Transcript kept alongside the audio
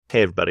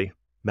Hey everybody,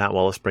 Matt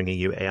Wallace bringing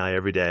you AI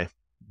every day.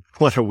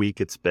 What a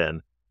week it's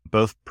been,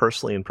 both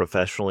personally and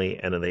professionally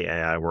and in the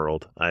AI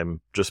world.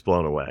 I'm just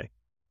blown away.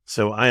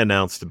 So I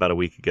announced about a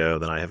week ago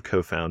that I have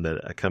co-founded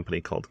a company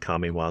called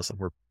Kamiwaza.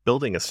 We're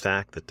building a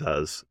stack that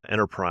does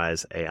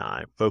enterprise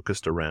AI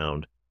focused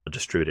around a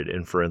distributed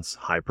inference,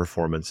 high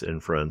performance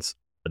inference,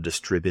 a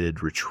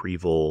distributed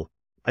retrieval,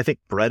 I think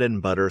bread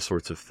and butter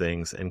sorts of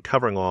things, and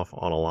covering off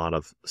on a lot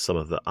of some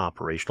of the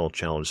operational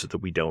challenges that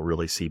we don't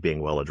really see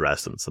being well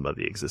addressed in some of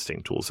the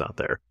existing tools out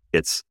there.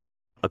 It's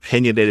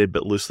opinionated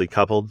but loosely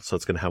coupled, so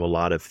it's going to have a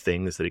lot of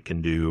things that it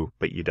can do,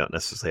 but you don't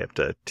necessarily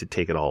have to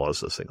take it all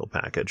as a single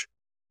package.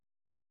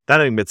 That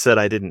having been said,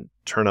 I didn't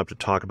turn up to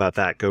talk about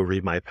that. Go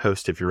read my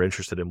post if you're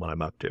interested in what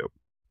I'm up to.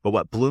 But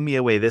what blew me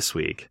away this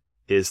week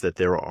is that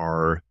there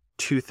are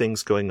two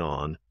things going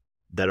on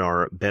that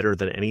are better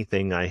than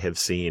anything I have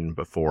seen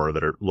before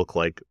that look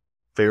like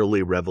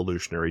fairly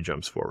revolutionary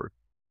jumps forward.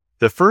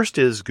 The first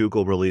is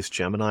Google released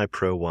Gemini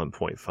Pro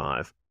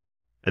 1.5.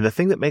 And the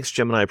thing that makes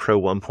Gemini Pro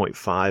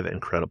 1.5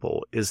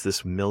 incredible is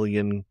this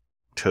million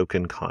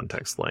token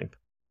context length.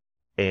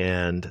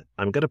 And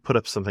I'm going to put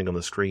up something on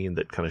the screen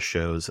that kind of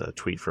shows a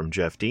tweet from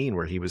Jeff Dean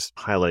where he was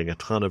highlighting a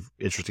ton of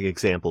interesting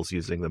examples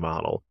using the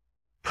model.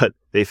 But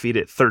they feed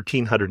it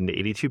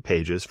 1,382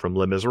 pages from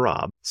Les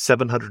Miserables,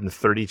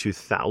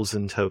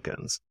 732,000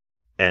 tokens.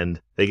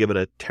 And they give it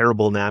a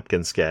terrible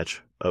napkin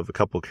sketch of a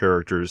couple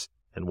characters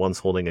and one's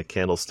holding a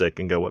candlestick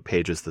and go, what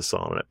page is this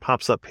on? And it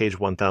pops up page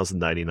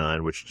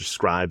 1099, which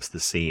describes the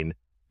scene.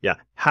 Yeah,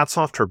 hats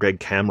off to Greg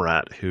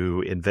Kamrat,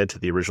 who invented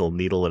the original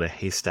needle in a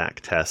haystack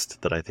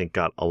test that I think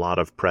got a lot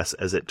of press,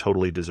 as it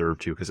totally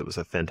deserved to, because it was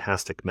a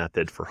fantastic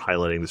method for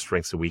highlighting the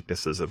strengths and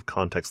weaknesses of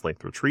context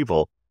length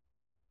retrieval.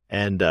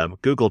 And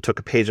Google took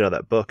a page out of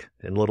that book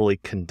and literally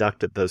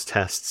conducted those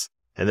tests.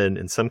 And then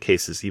in some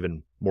cases,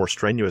 even more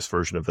strenuous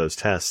version of those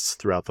tests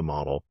throughout the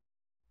model.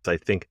 So I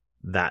think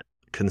that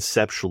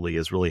conceptually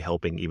is really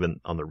helping, even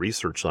on the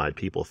research side,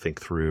 people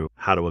think through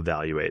how to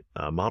evaluate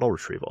model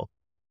retrieval.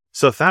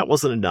 So if that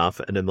wasn't enough,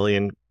 and a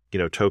million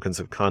tokens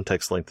of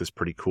context length is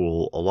pretty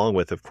cool, along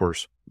with, of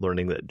course,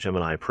 learning that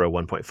Gemini Pro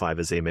 1.5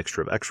 is a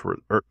mixture of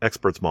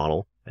experts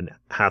model, and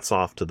hats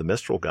off to the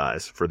Mistral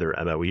guys for their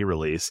MOE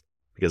release,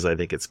 because I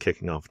think it's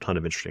kicking off a ton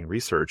of interesting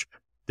research.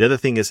 The other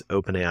thing is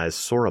OpenAI's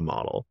Sora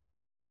model.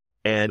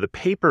 And the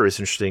paper is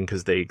interesting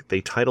because they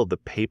titled the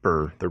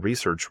paper, the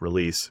research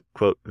release,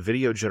 quote,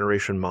 video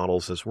generation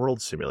models as world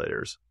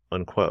simulators,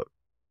 unquote.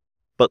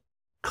 But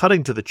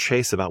cutting to the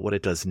chase about what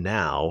it does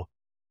now,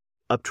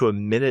 up to a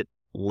minute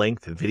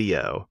length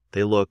video,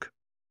 they look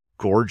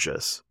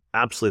gorgeous.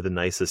 Absolutely the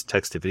nicest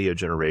text to video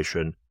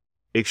generation,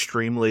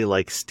 extremely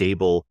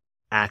stable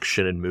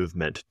action and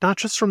movement, not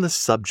just from the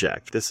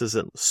subject. This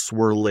isn't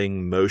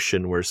swirling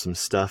motion where some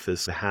stuff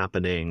is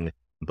happening,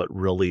 but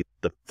really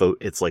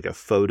it's like a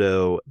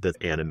photo that's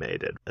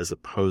animated as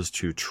opposed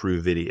to true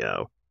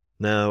video.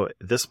 Now,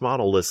 this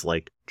model is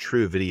like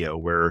true video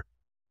where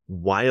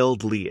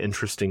wildly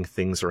interesting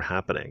things are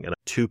happening, and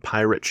two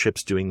pirate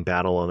ships doing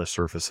battle on the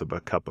surface of a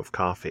cup of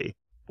coffee,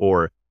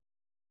 or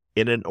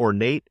in an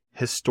ornate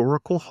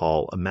historical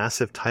hall, a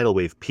massive tidal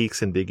wave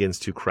peaks and begins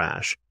to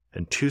crash,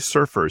 and two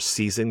surfers,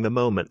 seizing the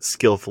moment,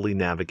 skillfully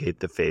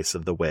navigate the face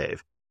of the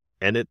wave.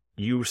 And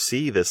you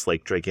see this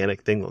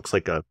gigantic thing, looks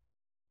like a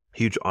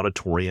huge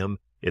auditorium.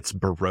 It's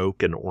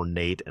Baroque and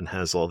ornate and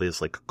has all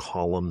these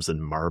columns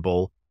and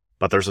marble,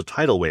 but there's a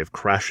tidal wave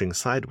crashing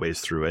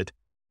sideways through it.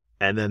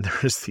 And then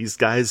there's these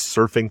guys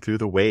surfing through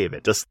the wave.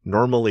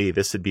 Normally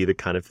this would be the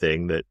kind of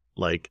thing that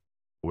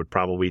would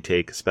probably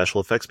take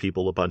special effects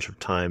people a bunch of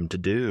time to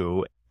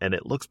do. And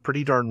it looks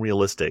pretty darn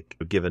realistic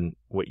given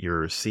what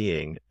you're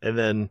seeing. And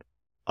then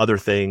other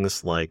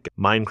things like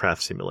Minecraft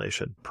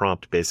simulation,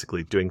 prompt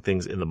basically doing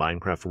things in the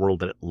Minecraft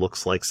world, and it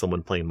looks like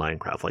someone playing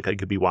Minecraft, like I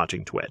could be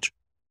watching Twitch.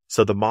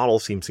 So the model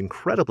seems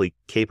incredibly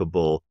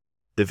capable.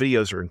 The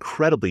videos are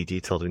incredibly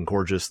detailed and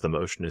gorgeous. The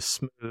motion is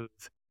smooth.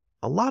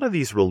 A lot of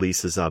these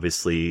releases,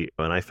 obviously,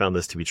 and I found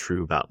this to be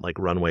true about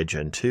Runway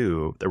Gen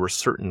 2, there were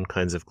certain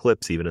kinds of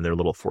clips, even in their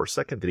little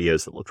 4-second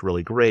videos, that looked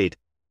really great.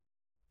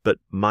 But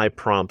my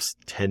prompts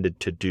tended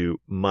to do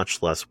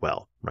much less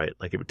well, right?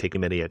 It would take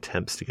many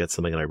attempts to get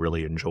something that I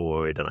really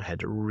enjoyed, and I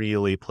had to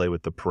really play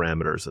with the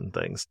parameters and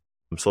things.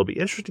 So it'll be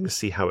interesting to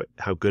see how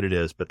good it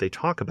is, but they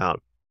talk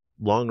about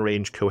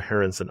long-range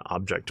coherence and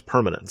object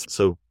permanence.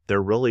 So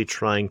they're really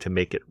trying to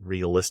make it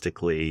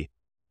realistically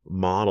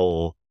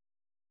model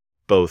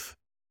both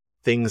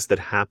things that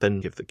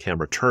happen if the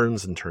camera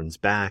turns and turns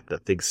back,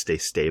 that things stay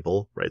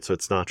stable, right? So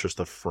it's not just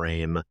a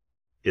frame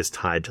is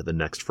tied to the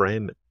next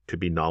frame. It could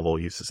be novel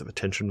uses of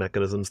attention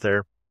mechanisms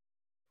there,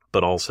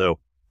 but also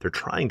they're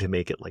trying to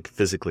make it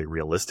physically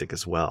realistic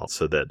as well,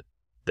 so that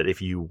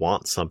if you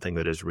want something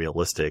that is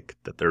realistic,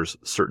 that there's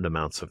certain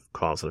amounts of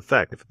cause and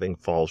effect. If a thing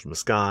falls from the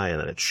sky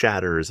and then it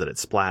shatters and it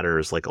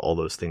splatters, all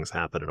those things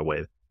happen in a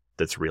way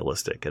that's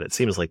realistic. And it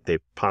seems like they've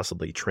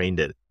possibly trained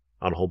it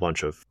on a whole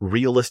bunch of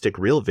realistic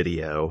real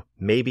video,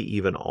 maybe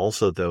even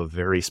also, though,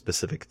 very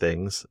specific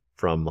things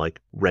from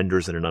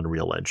renders in an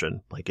Unreal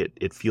Engine.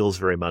 It feels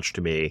very much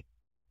to me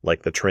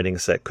Like the training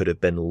set could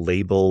have been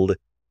labeled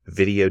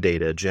video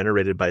data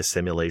generated by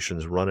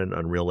simulations run in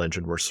Unreal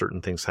Engine where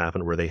certain things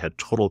happened, where they had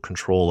total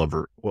control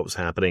over what was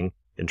happening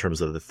in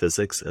terms of the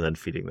physics and then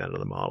feeding that into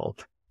the model.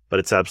 But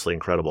it's absolutely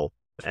incredible.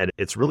 And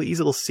it's really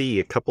easy to see.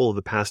 A couple of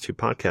the past 2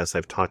 podcasts,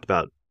 I've talked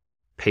about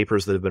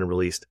papers that have been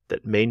released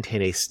that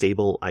maintain a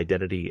stable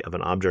identity of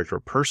an object or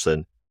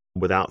person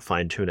without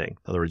fine tuning.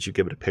 In other words, you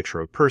give it a picture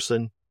of a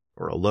person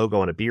or a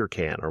logo on a beer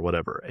can or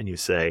whatever, and you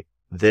say,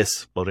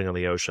 this floating on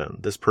the ocean,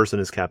 this person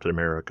is Captain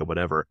America,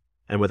 whatever.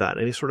 And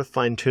without any sort of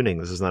fine tuning,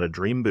 this is not a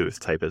dream booth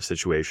type of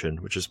situation,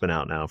 which has been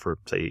out now for,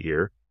 say, a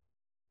year.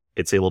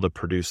 It's able to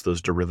produce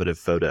those derivative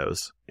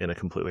photos in a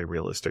completely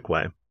realistic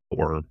way.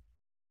 Or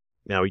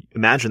now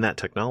imagine that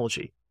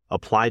technology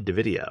applied to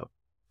video.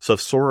 So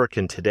if Sora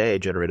can today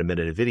generate a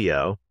minute of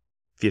video,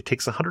 if it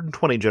takes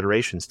 120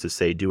 generations to,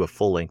 say, do a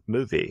full-length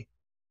movie,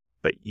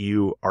 but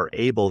you are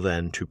able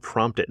then to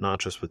prompt it not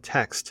just with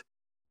text,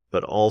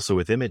 but also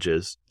with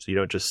images. So you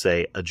don't just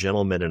say a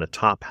gentleman in a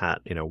top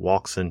hat,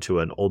 walks into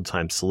an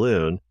old-time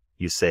saloon.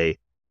 You say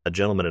a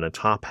gentleman in a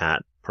top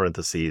hat,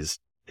 parentheses,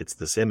 it's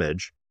this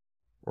image,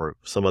 or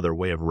some other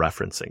way of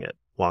referencing it,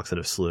 walks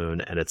into a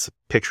saloon, and it's a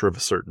picture of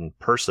a certain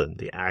person,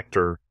 the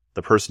actor,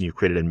 the person you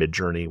created in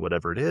Midjourney,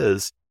 whatever it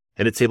is,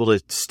 and it's able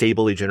to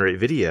stably generate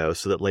video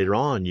so that later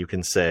on you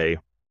can say,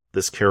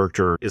 this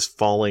character is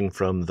falling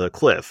from the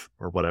cliff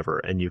or whatever,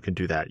 and you can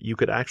do that. You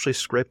could actually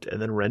script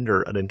and then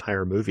render an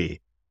entire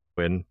movie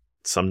in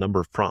some number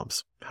of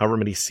prompts, however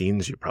many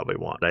scenes you probably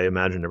want. I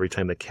imagine every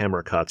time the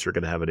camera cuts, you're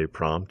going to have a new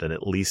prompt, and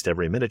at least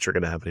every minute you're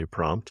going to have a new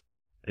prompt,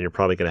 and you're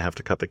probably going to have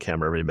to cut the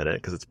camera every minute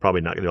because it's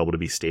probably not going to be able to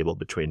be stable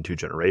between 2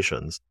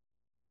 generations.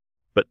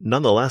 But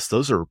nonetheless,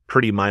 those are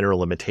pretty minor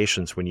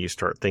limitations when you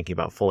start thinking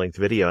about full-length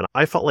video. And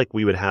I felt like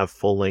we would have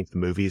full-length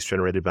movies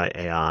generated by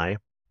AI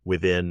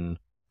within,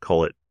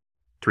 call it,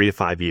 3 to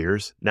 5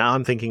 years. Now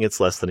I'm thinking it's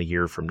less than a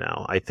year from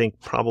now. I think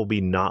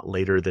probably not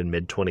later than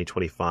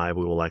mid-2025,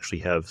 we will actually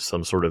have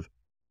some sort of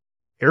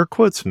air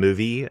quotes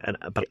movie.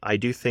 But I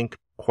do think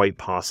quite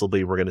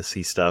possibly we're going to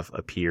see stuff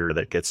appear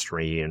that gets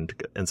streamed,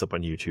 ends up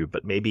on YouTube,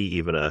 but maybe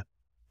even a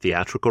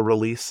theatrical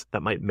release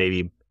that might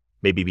maybe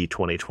be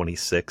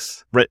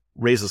 2026.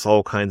 Raises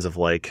all kinds of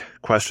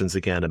questions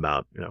again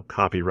about,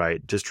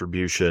 copyright,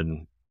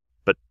 distribution,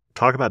 but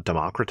talk about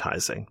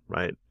democratizing,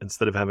 right?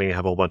 Instead of having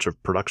a whole bunch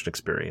of production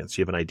experience,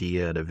 you have an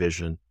idea and a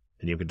vision,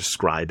 and you can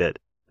describe it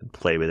and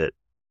play with it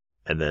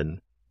and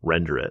then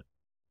render it.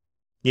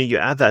 You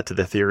add that to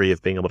the theory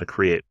of being able to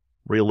create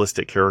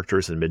realistic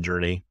characters in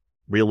Midjourney,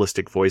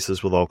 realistic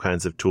voices with all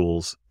kinds of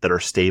tools that are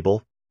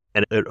stable.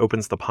 And it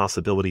opens the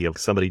possibility of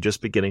somebody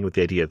just beginning with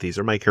the idea of these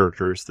are my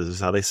characters, this is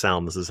how they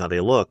sound, this is how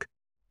they look,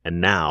 and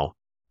now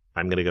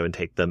I'm going to go and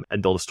take them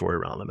and build a story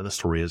around them, and the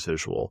story is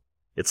visual.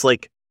 It's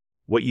like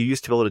what you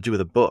used to be able to do with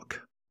a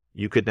book,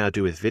 you could now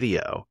do with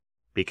video,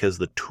 because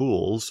the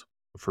tools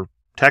for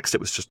text,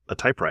 it was just a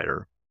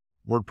typewriter,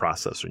 word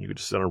processor, and you could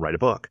just write a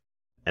book,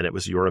 and it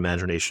was your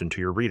imagination to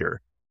your reader.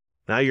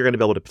 Now you're going to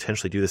be able to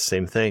potentially do the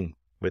same thing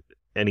with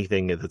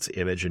anything that's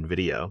image and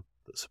video.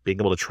 So being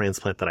able to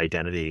transplant that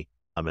identity.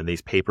 And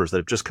these papers that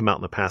have just come out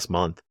in the past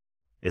month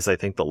is, I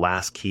think, the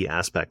last key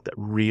aspect that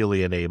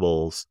really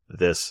enables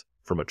this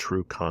from a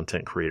true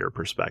content creator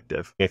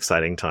perspective.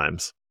 Exciting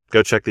times.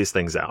 Go check these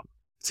things out.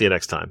 See you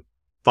next time.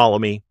 Follow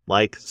me,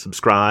 like,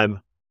 subscribe.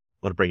 I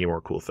want to bring you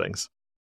more cool things.